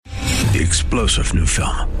The explosive new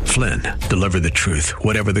film, Flynn, deliver the truth,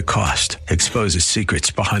 whatever the cost, exposes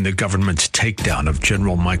secrets behind the government's takedown of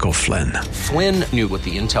General Michael Flynn. Flynn knew what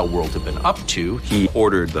the intel world had been up to. He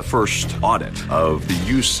ordered the first audit of the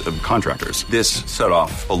use of contractors. This set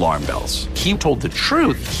off alarm bells. He told the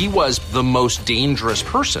truth. He was the most dangerous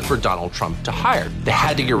person for Donald Trump to hire. They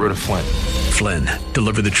had to get rid of Flynn. Flynn,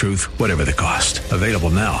 deliver the truth, whatever the cost. Available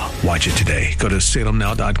now. Watch it today. Go to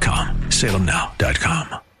salemnow.com.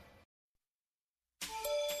 salemnow.com.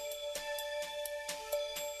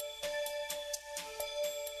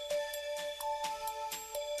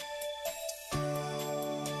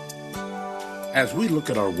 As we look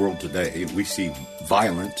at our world today, we see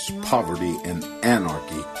violence, poverty, and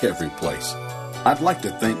anarchy every place. I'd like to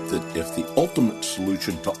think that if the ultimate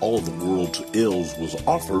solution to all of the world's ills was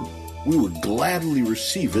offered, we would gladly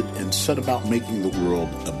receive it and set about making the world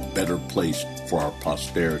a better place for our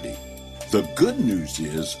posterity. The good news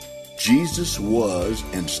is Jesus was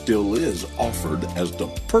and still is offered as the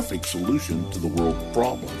perfect solution to the world's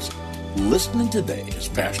problems. Listening today as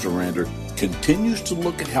Pastor Rander continues to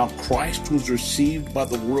look at how Christ was received by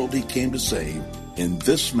the world he came to save in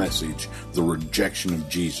this message, The Rejection of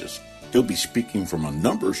Jesus. He'll be speaking from a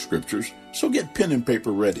number of scriptures, so get pen and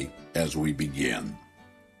paper ready as we begin.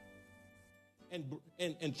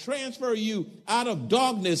 And transfer you out of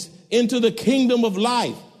darkness into the kingdom of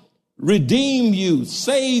life, redeem you,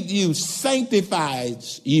 save you,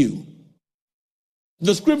 sanctifies you.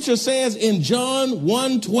 The scripture says in John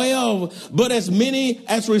 1:12, but as many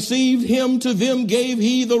as received him, to them gave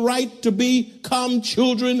he the right to become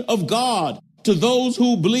children of God, to those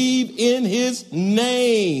who believe in his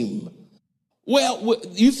name. Well,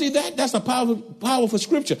 you see that? That's a powerful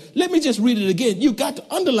scripture. Let me just read it again. You got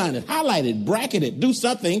to underline it, highlight it, bracket it, do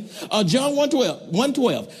something. John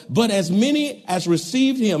 1:12, but as many as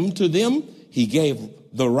received him, to them he gave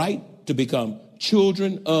the right to become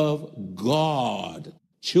children of God.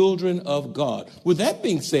 Children of God. With that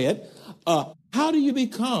being said, how do you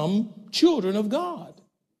become children of God?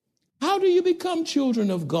 How do you become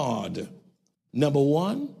children of God? Number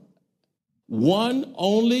one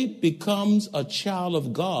only becomes a child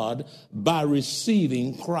of God by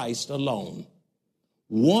receiving Christ alone.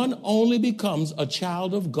 One only becomes a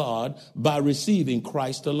child of God by receiving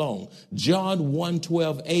Christ alone. John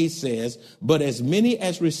 1:12a says, but as many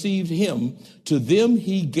as received him, to them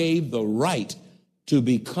he gave the right to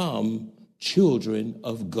become children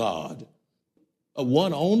of God.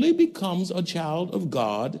 One only becomes a child of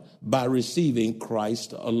God by receiving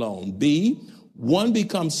Christ alone. B, one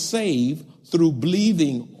becomes saved through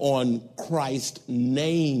believing on Christ's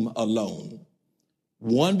name alone.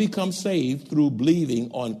 One becomes saved through believing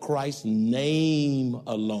on Christ's name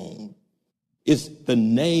alone. It's the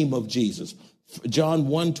name of Jesus. John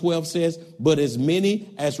 1:12 says, but as many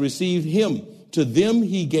as received him, to them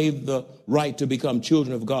he gave the right to become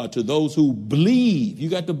children of God, to those who believe. You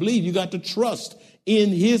got to believe, you got to trust in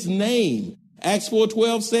his name. Acts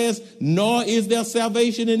 4:12 says, nor is there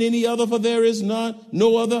salvation in any other, for there is no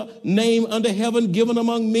other name under heaven given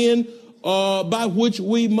among men by which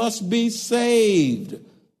we must be saved.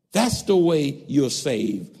 That's the way you're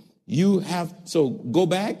saved. So go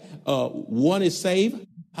back. One is saved.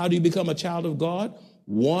 How do you become a child of God?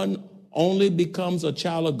 One only becomes a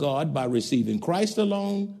child of God by receiving Christ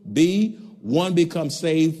alone. B, one becomes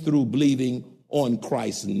saved through believing on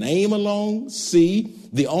Christ's name alone. C,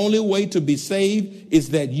 the only way to be saved is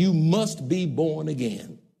that you must be born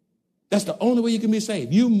again. That's the only way you can be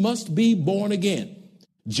saved. You must be born again.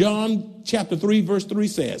 John chapter 3, verse 3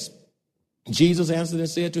 says, Jesus answered and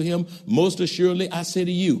said to him, most assuredly I say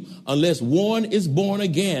to you, unless one is born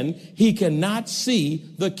again, he cannot see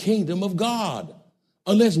the kingdom of God.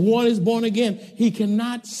 Unless one is born again, he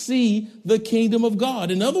cannot see the kingdom of God.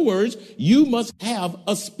 In other words, you must have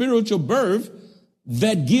a spiritual birth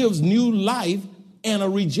that gives new life and a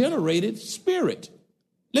regenerated spirit.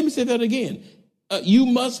 Let me say that again. You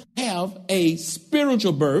must have a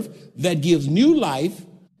spiritual birth that gives new life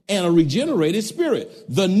and a regenerated spirit.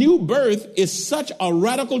 The new birth is such a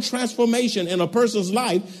radical transformation in a person's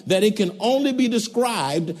life that it can only be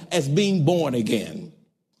described as being born again.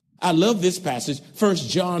 I love this passage, 1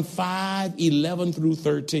 John 5:11 through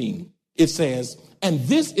 13. It says, and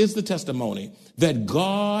this is the testimony that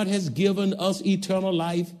God has given us eternal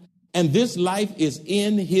life, and this life is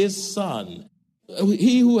in his Son.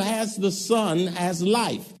 He who has the Son has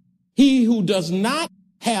life. He who does not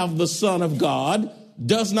have the Son of God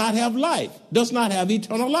does not have life, does not have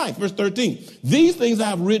eternal life. Verse 13, these things I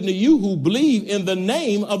have written to you who believe in the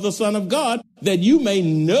name of the Son of God, that you may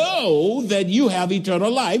know that you have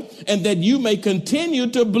eternal life, and that you may continue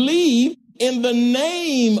to believe in the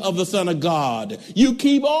name of the Son of God. You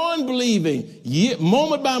keep on believing,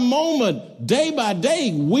 moment by moment, day by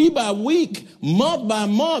day, week by week, month by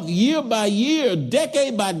month, year by year,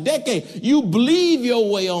 decade by decade. You believe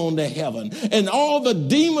your way on to heaven. And all the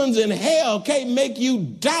demons in hell can't make you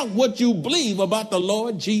doubt what you believe about the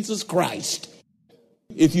Lord Jesus Christ.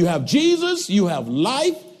 If you have Jesus, you have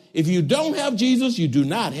life. If you don't have Jesus, you do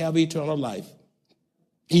not have eternal life.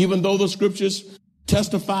 Even though the scriptures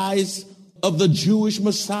testifies of the Jewish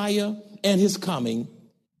Messiah and his coming,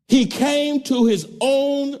 he came to his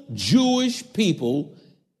own Jewish people,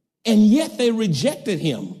 and yet they rejected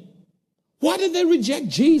him. Why did they reject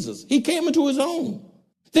Jesus? He came into his own.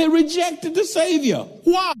 They rejected the Savior.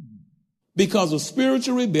 Why? Because of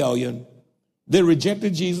spiritual rebellion. They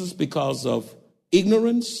rejected Jesus because of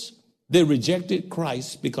ignorance. They rejected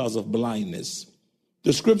Christ because of blindness.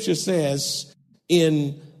 The scripture says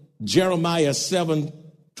in Jeremiah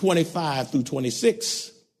 7:25 through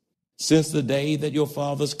 26, since the day that your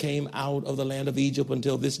fathers came out of the land of Egypt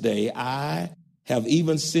until this day, I have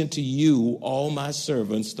even sent to you all my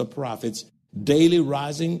servants, the prophets, daily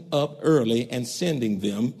rising up early and sending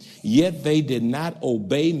them. Yet they did not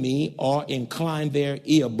obey me or incline their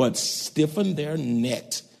ear, but stiffened their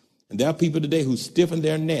neck. And there are people today who stiffen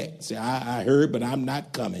their neck. Say, I heard, but I'm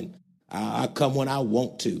not coming. I come when I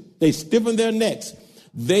want to. They stiffen their necks.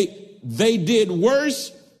 They did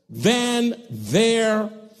worse than their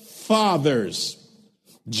fathers.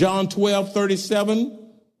 John 12:37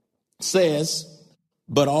 says,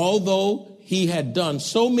 but although he had done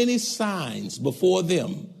so many signs before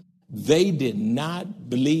them, they did not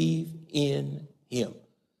believe in him.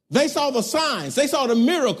 They saw the signs. They saw the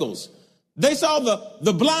miracles. They saw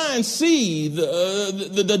the blind see,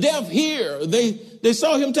 the deaf hear. They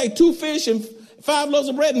saw him take 2 fish and 5 loaves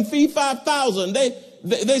of bread and feed 5,000.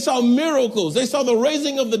 They saw miracles. They saw the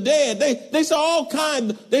raising of the dead. They saw all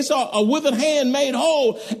kinds. They saw a withered hand made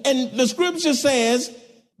whole. And the scripture says,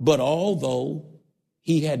 but although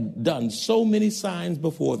he had done so many signs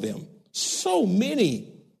before them, so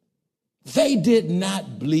many, they did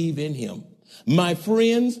not believe in him. My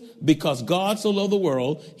friends, because God so loved the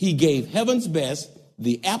world, he gave heaven's best,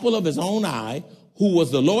 the apple of his own eye, who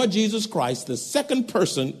was the Lord Jesus Christ, the second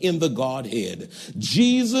person in the Godhead.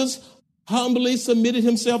 Jesus humbly submitted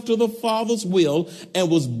himself to the Father's will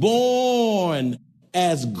and was born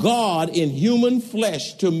as God in human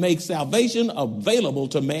flesh to make salvation available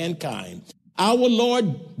to mankind. Our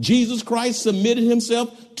Lord Jesus Christ submitted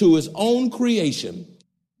himself to his own creation.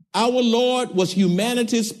 Our Lord was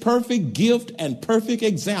humanity's perfect gift and perfect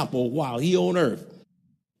example while he on earth.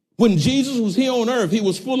 When Jesus was here on earth, he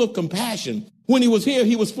was full of compassion. When he was here,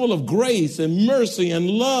 he was full of grace and mercy and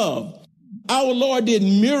love. Our Lord did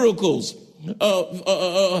miracles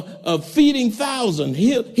of feeding thousands,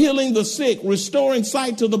 healing the sick, restoring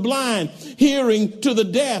sight to the blind, hearing to the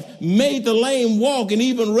deaf, made the lame walk, and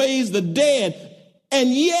even raised the dead. And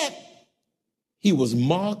yet, he was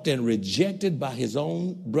mocked and rejected by his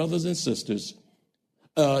own brothers and sisters.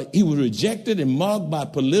 He was rejected and mocked by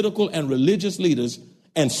political and religious leaders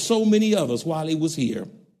and so many others while he was here.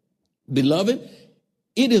 Beloved,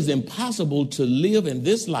 it is impossible to live in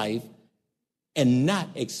this life and not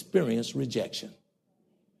experience rejection.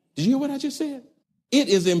 Did you hear what I just said? It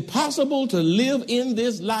is impossible to live in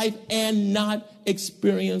this life and not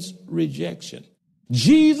experience rejection.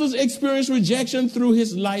 Jesus experienced rejection through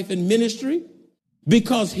his life and ministry.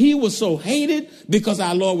 Because he was so hated, because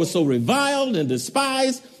our Lord was so reviled and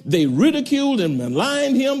despised, they ridiculed and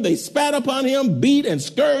maligned him, they spat upon him, beat and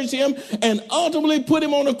scourged him, and ultimately put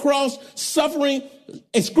him on a cross, suffering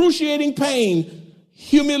excruciating pain,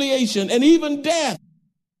 humiliation, and even death.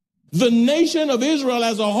 The nation of Israel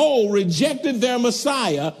as a whole rejected their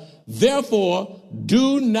Messiah. Therefore,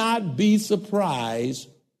 do not be surprised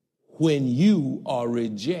when you are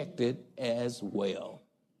rejected as well.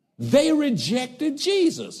 They rejected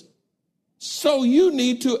Jesus. So you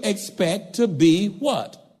need to expect to be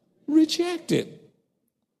what? Rejected.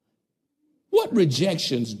 What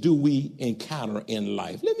rejections do we encounter in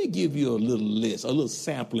life? Let me give you a little list, a little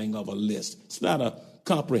sampling of a list. It's not a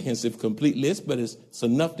comprehensive, complete list, but it's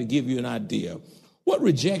enough to give you an idea. What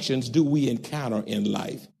rejections do we encounter in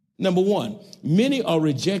life? Number one, many are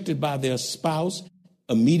rejected by their spouse,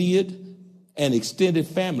 immediate and extended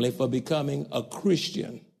family for becoming a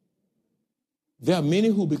Christian. There are many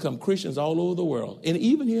who become Christians all over the world, and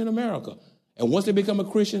even here in America. And once they become a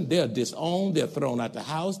Christian, they're disowned, they're thrown out the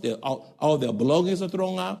house, all their belongings are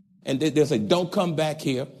thrown out, and they'll say, don't come back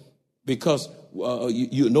here because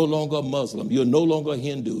you're no longer a Muslim, you're no longer a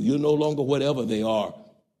Hindu, you're no longer whatever they are.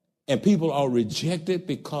 And people are rejected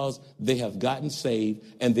because they have gotten saved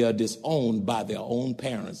and they are disowned by their own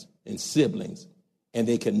parents and siblings, and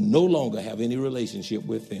they can no longer have any relationship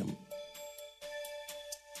with them.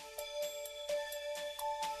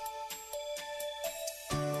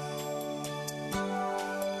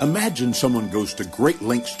 Imagine someone goes to great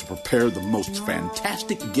lengths to prepare the most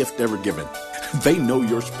fantastic gift ever given. They know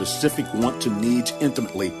your specific wants and needs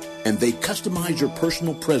intimately, and they customize your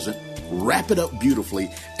personal present, wrap it up beautifully,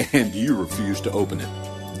 and you refuse to open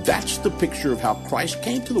it. That's the picture of how Christ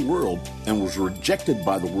came to the world and was rejected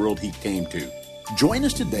by the world he came to. Join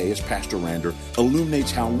us today as Pastor Rander illuminates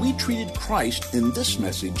how we treated Christ in this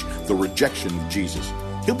message, The Rejection of Jesus.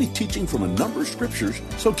 He'll be teaching from a number of scriptures,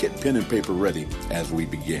 so get pen and paper ready as we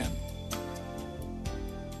begin.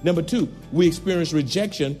 Number 2, we experience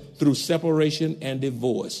rejection through separation and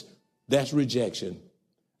divorce. That's rejection.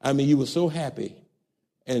 I mean, you were so happy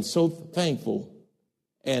and so thankful,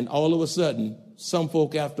 and all of a sudden, some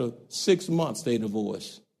folk after 6 months, they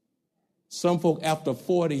divorce. Some folk after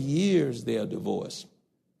 40 years, they're divorced.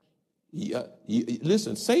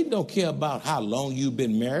 Listen, Satan don't care about how long you've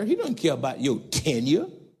been married. He doesn't care about your tenure.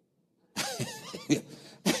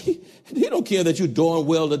 He don't care that you're doing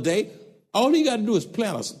well today. All you got to do is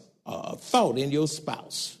plant a thought in your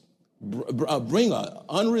spouse. Bring an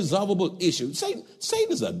unresolvable issue. Satan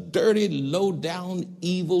is a dirty, low-down,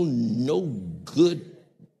 evil, no-good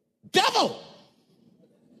devil.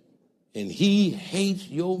 And he hates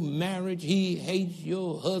your marriage. He hates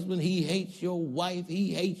your husband. He hates your wife.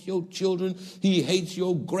 He hates your children. He hates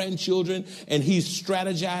your grandchildren. And he's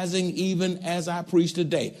strategizing, even as I preach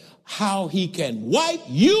today, how he can wipe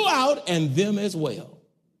you out and them as well.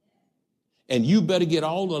 And you better get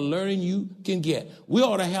all the learning you can get. We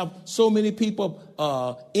ought to have so many people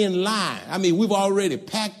in line. I mean, we've already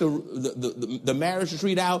packed the marriage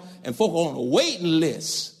retreat out, and folk are on a waiting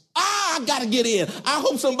list. I got to get in. I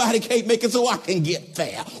hope somebody can't make it so I can get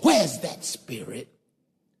there. Where's that spirit?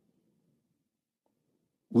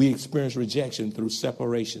 We experience rejection through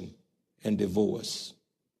separation and divorce.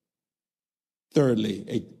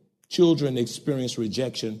 Thirdly, children experience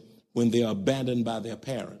rejection when they are abandoned by their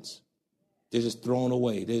parents. They're just thrown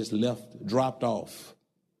away. They're just left, dropped off.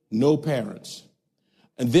 No parents.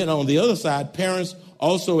 And then on the other side, parents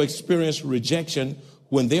also experience rejection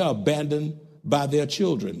when they are abandoned by their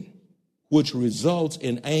children, which results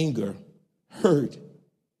in anger, hurt,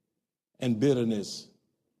 and bitterness.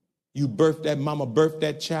 Mama birthed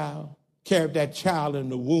that child, carried that child in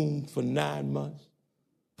the womb for 9 months,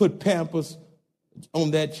 put Pampers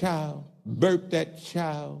on that child, birthed that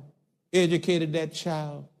child, educated that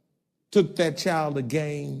child, took that child to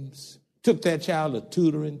games, took that child to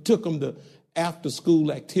tutoring, took them to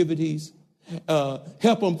after-school activities,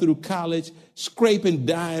 help them through college, scraping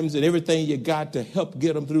dimes and everything you got to help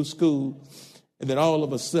get them through school. And then all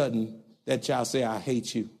of a sudden, that child say, I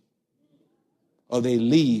hate you. Or they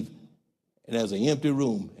leave, and there's an empty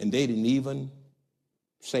room, and they didn't even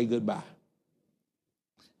say goodbye.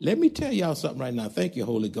 Let me tell y'all something right now. Thank you,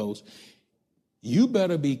 Holy Ghost. You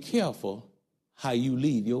better be careful how you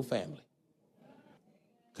leave your family,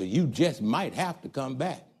 because you just might have to come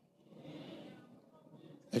back.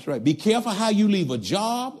 That's right. Be careful how you leave a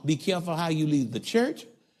job. Be careful how you leave the church.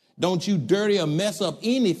 Don't you dirty or mess up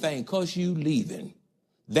anything because you leaving.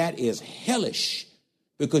 That is hellish,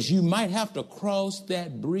 because you might have to cross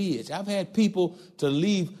that bridge. I've had people to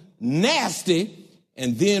leave nasty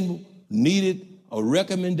and then needed a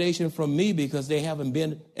recommendation from me because they haven't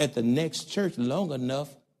been at the next church long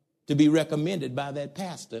enough to be recommended by that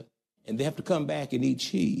pastor, and they have to come back and eat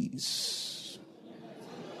cheese.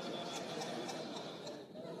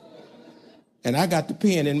 And I got the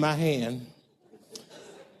pen in my hand,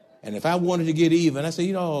 and if I wanted to get even, I said,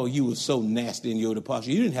 you were so nasty in your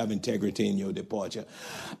departure. You didn't have integrity in your departure.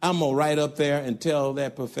 I'm going to write up there and tell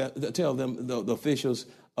them, the officials,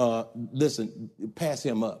 listen, pass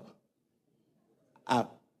him up.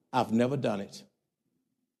 I've never done it.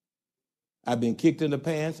 I've been kicked in the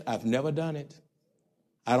pants. I've never done it.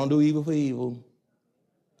 I don't do evil for evil.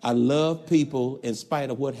 I love people in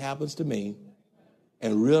spite of what happens to me,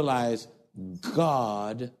 and realize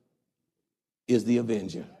God is the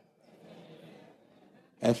avenger.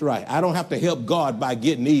 That's right. I don't have to help God by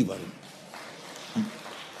getting even.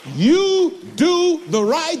 You do the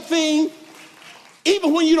right thing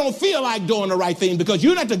even when you don't feel like doing the right thing, because you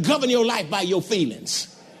don't have to govern your life by your feelings.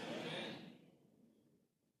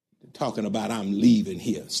 Talking about I'm leaving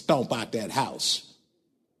here, stomp out that house.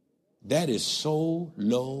 That is so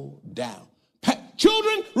low down.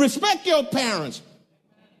 Children, respect your parents.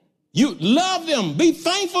 You love them. Be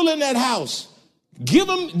thankful in that house. Give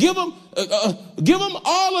them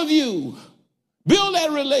all of you. Build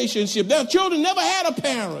that relationship. Their children never had a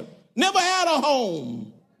parent, never had a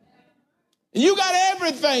home. And you got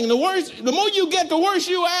everything. The more you get, the worse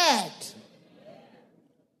you act.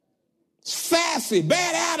 Sassy,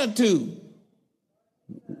 bad attitude.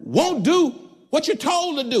 Won't do what you're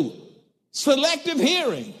told to do. Selective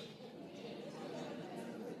hearing.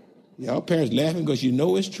 Y'all parents laughing because you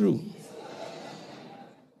know it's true.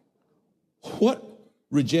 What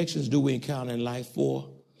rejections do we encounter in life for?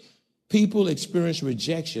 People experience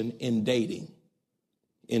rejection in dating.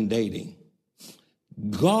 In dating.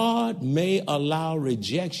 God may allow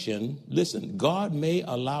rejection. Listen, God may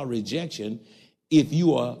allow rejection if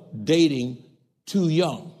you are dating too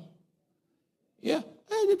young. Yeah,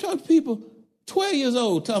 I had to talk to people 12 years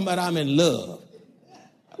old talking about I'm in love.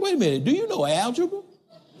 Wait a minute, do you know algebra?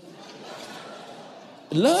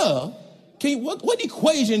 Love? What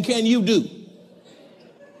equation can you do?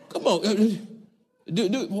 Come on.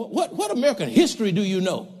 What American history do you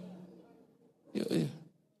know?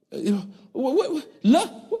 Love?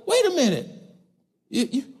 Wait a minute.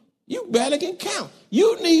 You barely can count.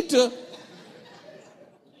 You need to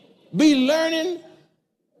be learning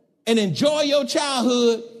and enjoy your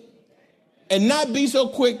childhood and not be so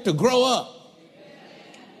quick to grow up.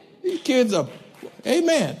 These kids are,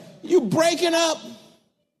 amen. You breaking up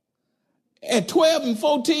at 12 and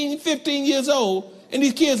 14, 15 years old, and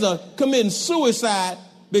these kids are committing suicide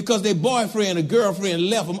because their boyfriend or girlfriend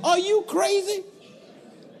left them. Are you crazy?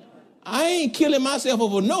 I ain't killing myself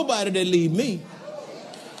over nobody that leave me.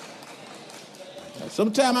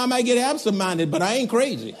 Sometimes I might get absent-minded, but I ain't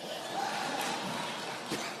crazy.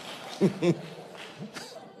 You'd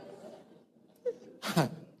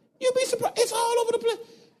be surprised. It's all over the place.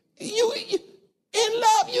 You in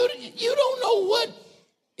love, you don't know what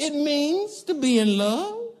it means to be in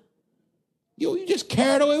love. You just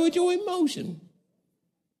carried away with your emotion.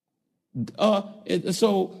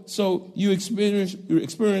 So you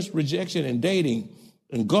experience rejection in dating,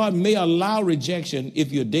 and God may allow rejection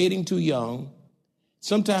if you're dating too young.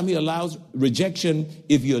 Sometimes he allows rejection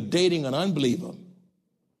if you're dating an unbeliever.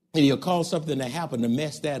 And he'll cause something to happen to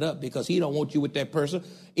mess that up because he don't want you with that person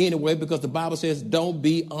anyway, because the Bible says don't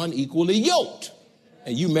be unequally yoked.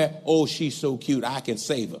 And you met, oh, she's so cute, I can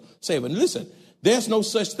save her. Save her. And listen, there's no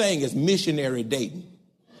such thing as missionary dating.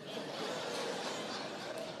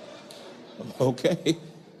 Okay?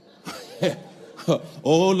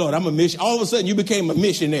 Oh, Lord, I'm a mission. All of a sudden you became a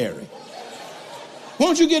missionary.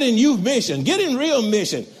 Won't you get in youth mission? Get in real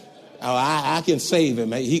mission. Oh, I can save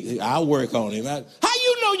him. I'll work on him. How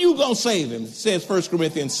you know you going to save him? Says 1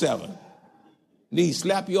 Corinthians 7. And he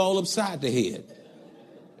slap you all upside the head.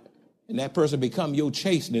 And that person become your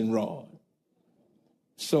chastening rod.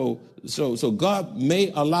 So God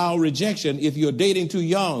may allow rejection if you're dating too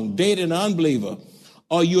young, dating an unbeliever,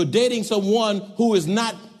 or you're dating someone who is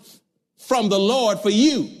not from the Lord for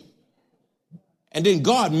you. And then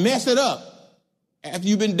God mess it up. After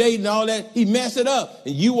you've been dating all that, he messed it up.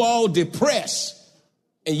 And you all depressed.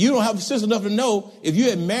 And you don't have sense enough to know if you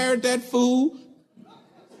had married that fool,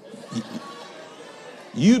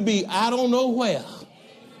 you'd be I don't know where.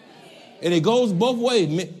 And it goes both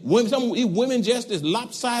ways. Some women just as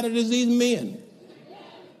lopsided as these men.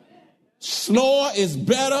 Slower is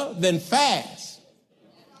better than fast.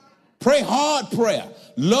 Pray hard prayer.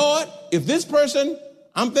 Lord, if this person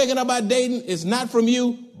I'm thinking about dating is not from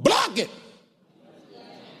you, block it.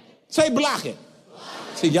 Say block it.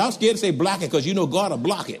 See, y'all scared to say block it because you know God will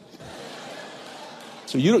block it.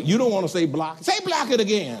 So you don't want to say block it. Say block it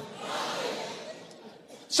again.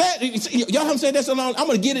 Say, y'all haven't said that so long. I'm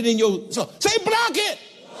going to get it in your... So, say block it.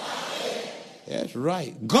 That's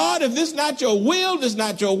right. God, if this is not your will, this is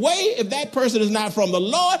not your way, if that person is not from the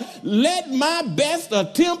Lord, let my best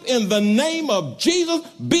attempt in the name of Jesus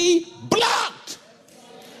be blocked.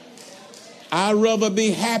 I'd rather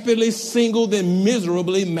be happily single than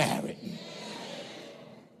miserably married.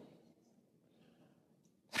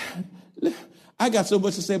 I got so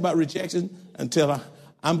much to say about rejection until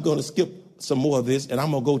I'm going to skip some more of this, and I'm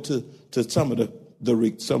going to go to some of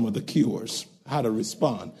the cures, how to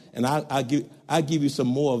respond. And I'll give you some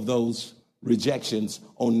more of those rejections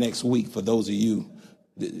on next week for those of you.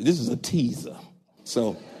 This is a teaser.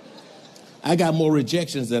 So I got more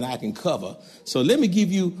rejections than I can cover. So let me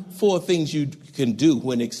give you 4 things you can do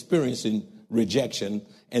when experiencing rejection,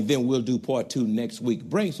 and then we'll do part 2 next week.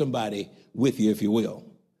 Bring somebody with you, if you will.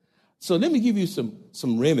 So let me give you some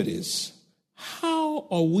remedies. How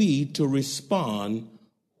are we to respond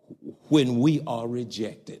when we are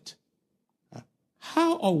rejected?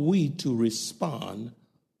 How are we to respond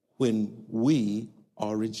when we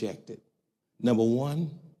are rejected? Number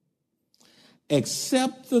one,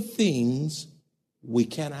 accept the things we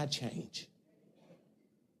cannot change.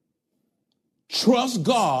 Trust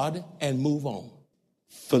God and move on.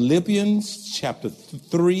 Philippians chapter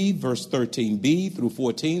 3, verse 13b through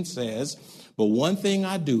 14 says, but one thing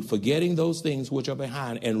I do, forgetting those things which are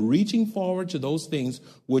behind and reaching forward to those things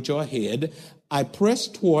which are ahead, I press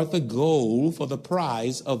toward the goal for the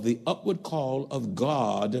prize of the upward call of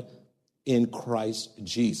God in Christ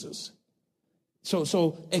Jesus.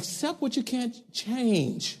 So accept what you can't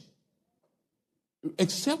change.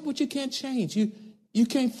 Accept what you can't change. You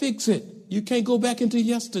can't fix it. You can't go back into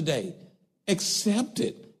yesterday. Accept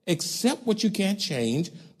it. Accept what you can't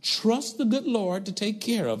change. Trust the good Lord to take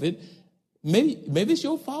care of it. Maybe it's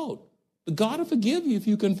your fault, but God will forgive you if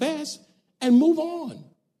you confess and move on.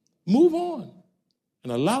 Move on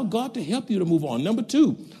and allow God to help you to move on. Number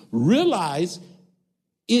two, realize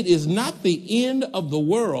it is not the end of the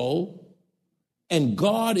world and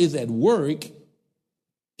God is at work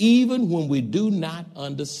even when we do not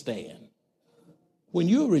understand. When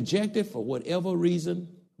you're rejected for whatever reason,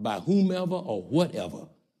 by whomever or whatever,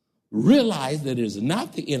 realize that it is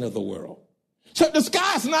not the end of the world. So the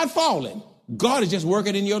sky's not falling. God is just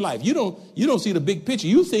working in your life. You don't see the big picture.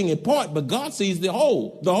 You see in part, but God sees the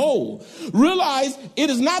whole. Realize it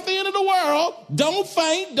is not the end of the world. Don't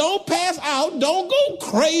faint. Don't pass out. Don't go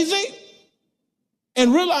crazy.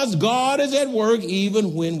 And realize God is at work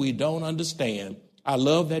even when we don't understand. I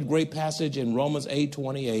love that great passage in Romans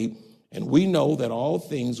 8:28. And we know that all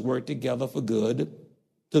things work together for good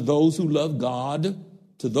to those who love God,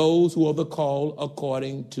 to those who are the called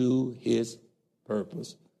according to his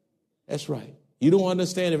purpose. That's right. You don't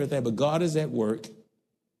understand everything, but God is at work,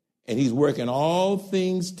 and he's working all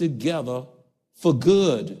things together for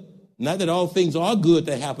good. Not that all things are good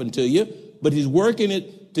that happen to you, but he's working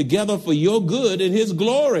it together for your good and his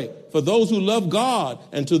glory, for those who love God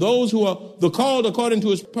and to those who are the called according to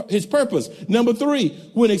his purpose. Number three,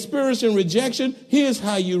 when experiencing rejection, here's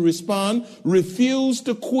how you respond. Refuse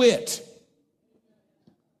to quit.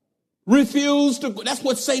 That's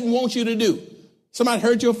what Satan wants you to do. Somebody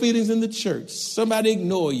hurt your feelings in the church. Somebody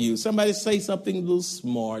ignore you. Somebody say something a little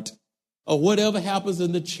smart. Or whatever happens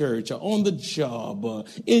in the church or on the job or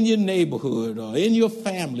in your neighborhood or in your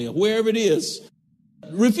family or wherever it is.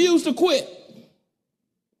 Refuse to quit.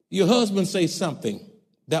 Your husband says something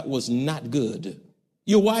that was not good.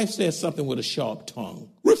 Your wife says something with a sharp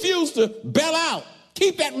tongue. Refuse to bail out.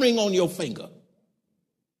 Keep that ring on your finger.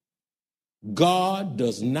 God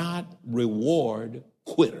does not reward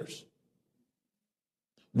quitters.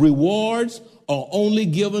 Rewards are only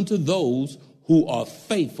given to those who are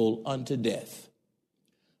faithful unto death.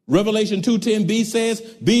 Revelation 2:10b says,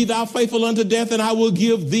 be thou faithful unto death, and I will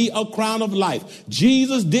give thee a crown of life.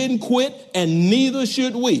 Jesus didn't quit, and neither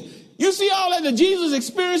should we. You see all that Jesus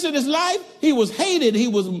experienced in his life? He was hated. He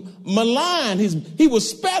was maligned. He was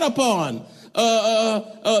spat upon.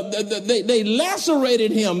 They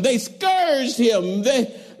lacerated him. They scourged him.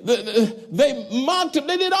 They mocked him.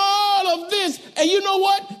 They did all of this. And you know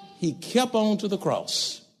what? He kept on to the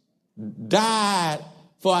cross. Died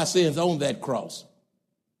for our sins on that cross.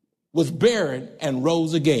 Was buried and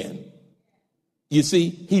rose again. You see,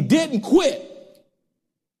 he didn't quit.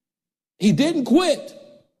 He didn't quit.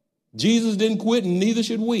 Jesus didn't quit, and neither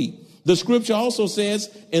should we. The scripture also says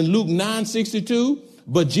in Luke 9:62,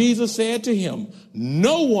 but Jesus said to him,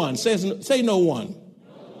 no one, say no one.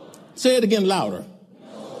 Say it again louder.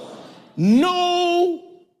 No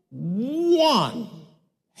one,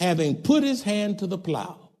 having put his hand to the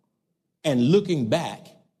plow and looking back,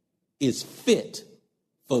 is fit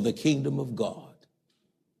for the kingdom of God.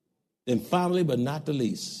 Then finally, but not the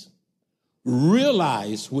least,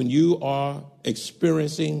 realize when you are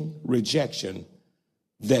experiencing rejection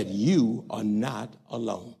that you are not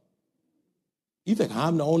alone. You think,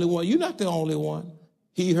 I'm the only one. You're not the only one.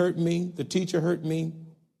 He hurt me. The teacher hurt me.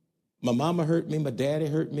 My mama hurt me. My daddy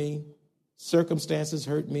hurt me. Circumstances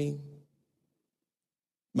hurt me.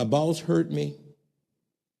 My boss hurt me.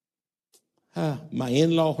 My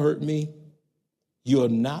in-law hurt me. You're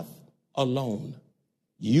not alone.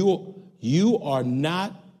 You are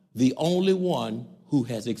not the only one who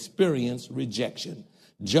has experienced rejection.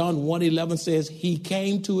 John 1:11 says he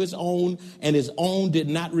came to his own and his own did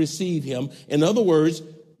not receive him. In other words,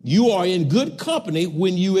 you are in good company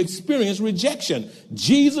when you experience rejection.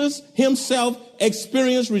 Jesus himself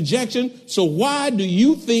experienced rejection. So why do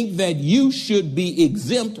you think that you should be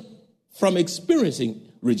exempt from experiencing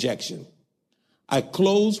rejection? I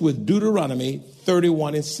close with Deuteronomy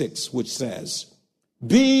 31:6, which says,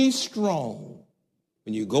 be strong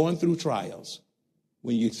when you're going through trials,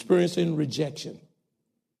 when you're experiencing rejection.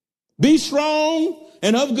 Be strong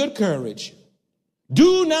and of good courage.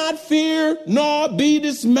 Do not fear nor be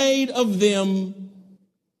dismayed of them.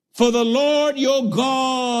 For the Lord your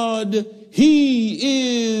God,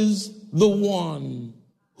 he is the one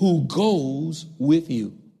who goes with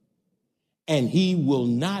you. And he will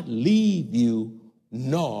not leave you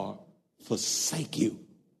nor forsake you.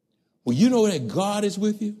 Well, you know that God is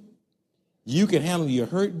with you. You can handle your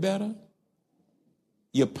hurt better,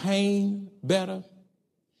 your pain better.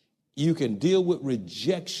 You can deal with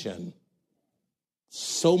rejection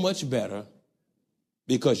so much better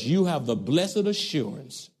because you have the blessed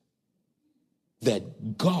assurance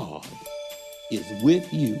that God is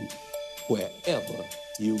with you wherever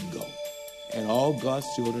you go. And all God's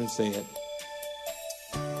children said,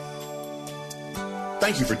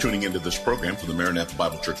 thank you for tuning into this program from the Maranatha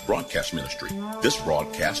Bible Church Broadcast Ministry. This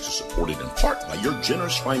broadcast is supported in part by your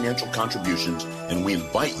generous financial contributions, and we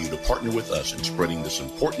invite you to partner with us in spreading this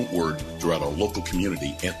important word throughout our local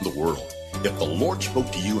community and the world. If the Lord spoke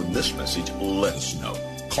to you in this message, let us know.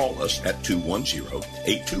 Call us at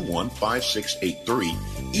 210-821-5683.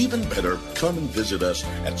 Even better, come and visit us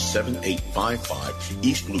at 7855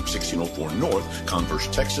 East Loop 1604 North, Converse,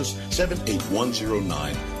 Texas,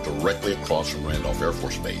 78109, directly across from Randolph Air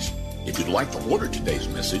Force Base. If you'd like to order today's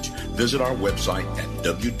message, visit our website at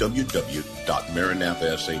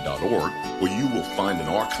www.maranathasa.org, where you will find an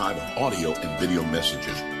archive of audio and video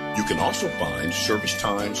messages. You can also find service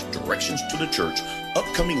times, directions to the church,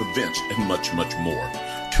 upcoming events, and much, much more.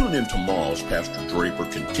 Tune in tomorrow as Pastor Draper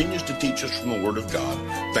continues to teach us from the Word of God.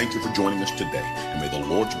 Thank you for joining us today, and may the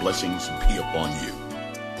Lord's blessings be upon you.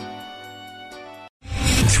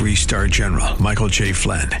 3-star General Michael J.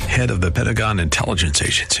 Flynn, head of the Pentagon Intelligence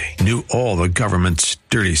Agency, knew all the government's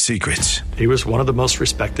dirty secrets. He was one of the most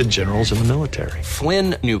respected generals in the military.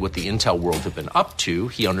 Flynn knew what the intel world had been up to.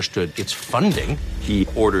 He understood its funding. He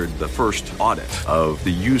ordered the first audit of the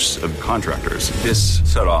use of contractors. This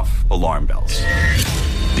set off alarm bells.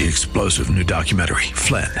 The explosive new documentary,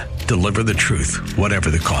 Flynn, Deliver the Truth, Whatever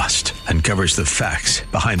the Cost, uncovers the facts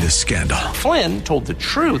behind this scandal. Flynn told the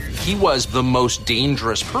truth. He was the most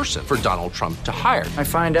dangerous person for Donald Trump to hire. I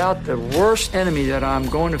find out the worst enemy that I'm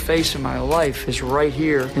going to face in my life is right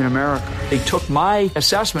here in America. They took my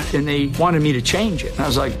assessment and they wanted me to change it. And I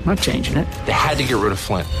was like, I'm not changing it. They had to get rid of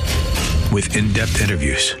Flynn. With in-depth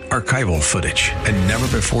interviews, archival footage, and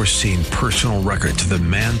never-before-seen personal records of the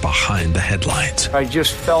man behind the headlines. I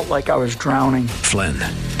just felt like I was drowning. Flynn,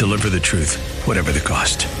 Deliver the Truth, Whatever the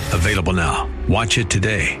Cost. Available now. Watch it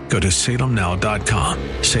today. Go to salemnow.com.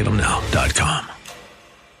 salemnow.com.